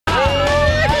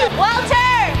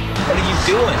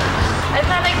doing? I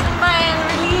thought I'd come by and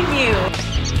relieve you.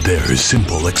 Their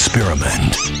simple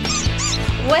experiment.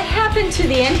 What happened to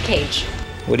the end cage?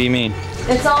 What do you mean?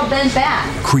 It's all bent back.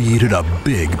 Created a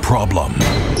big problem.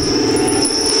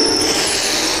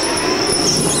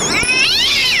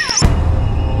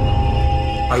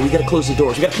 All right, we gotta close the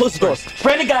doors. We gotta close the doors.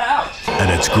 Brandon got out. And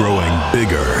it's growing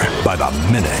bigger by the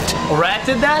minute. A rat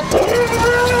did that?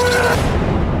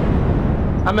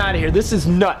 I'm out of here. This is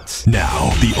nuts.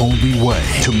 Now, the only way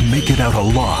to make it out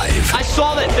alive. I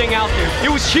saw that thing out there.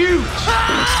 It was huge.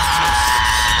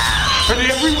 Are they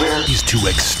everywhere? Is to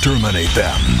exterminate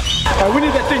them. All right, we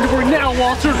need that thing to work now,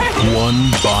 Walter.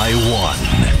 One by one.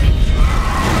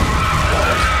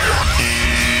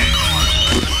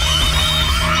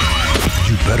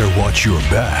 You better watch your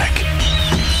back.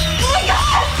 Oh my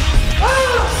God!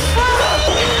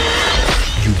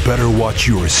 You better watch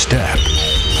your step.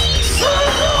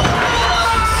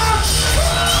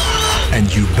 And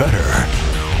you better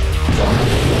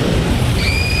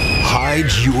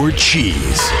hide your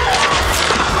cheese.